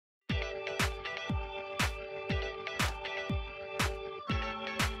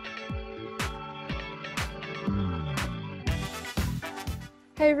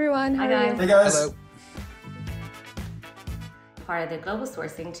Hey everyone, how are you? Hey guys. Hello. Part of the global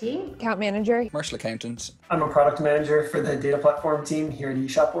sourcing team. Account manager. Commercial accountant. I'm a product manager for the data platform team here at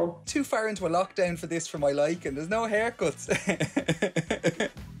eShopWorld. Too far into a lockdown for this for my liking. There's no haircuts.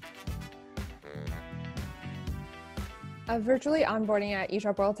 Virtually onboarding at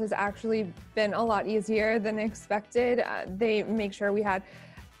eShopWorld has actually been a lot easier than expected. They make sure we had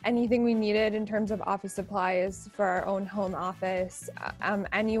anything we needed in terms of office supplies for our own home office.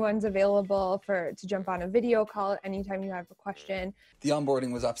 Anyone's available to jump on a video call anytime you have a question. The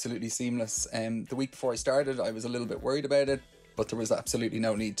onboarding was absolutely seamless. The week before I started, I was a little bit worried about it, but there was absolutely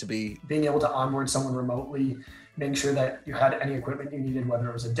no need to be. Being able to onboard someone remotely, making sure that you had any equipment you needed, whether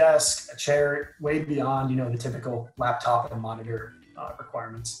it was a desk, a chair, way beyond, the typical laptop and monitor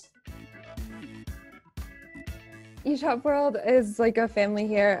requirements. eShopWorld is like a family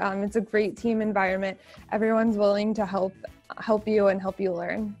here. It's a great team environment. Everyone's willing to help you and help you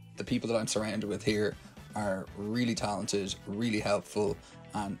learn. The people that I'm surrounded with here are really talented, really helpful,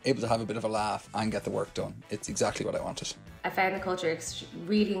 and able to have a bit of a laugh and get the work done. It's exactly what I wanted. I found the culture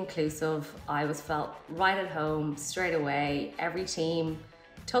really inclusive. I felt right at home straight away. Every team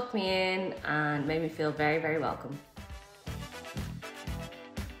took me in and made me feel very, very welcome.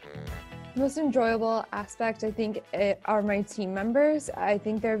 The most enjoyable aspect, I think, are my team members. I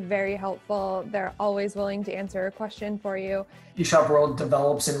think they're very helpful. They're always willing to answer a question for you. eShopWorld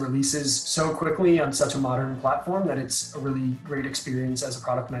develops and releases so quickly on such a modern platform that it's a really great experience as a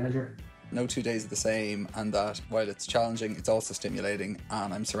product manager. No 2 days are the same, and that while it's challenging, it's also stimulating,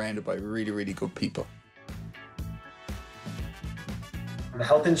 and I'm surrounded by really, really good people. The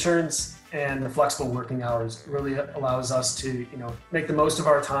health insurance and the flexible working hours really allows us to, make the most of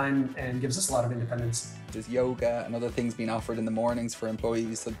our time and gives us a lot of independence. There's yoga and other things being offered in the mornings for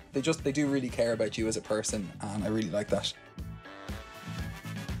employees. So they do really care about you as a person, and I really like that.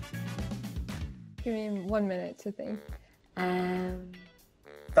 Give me 1 minute to think.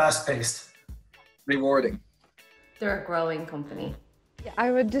 Fast-paced. Rewarding. They're a growing company. Yeah,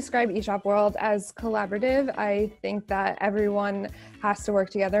 I would describe eShopWorld as collaborative. I think that everyone has to work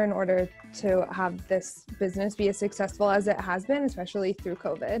together in order to have this business be as successful as it has been, especially through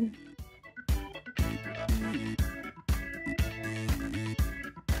COVID.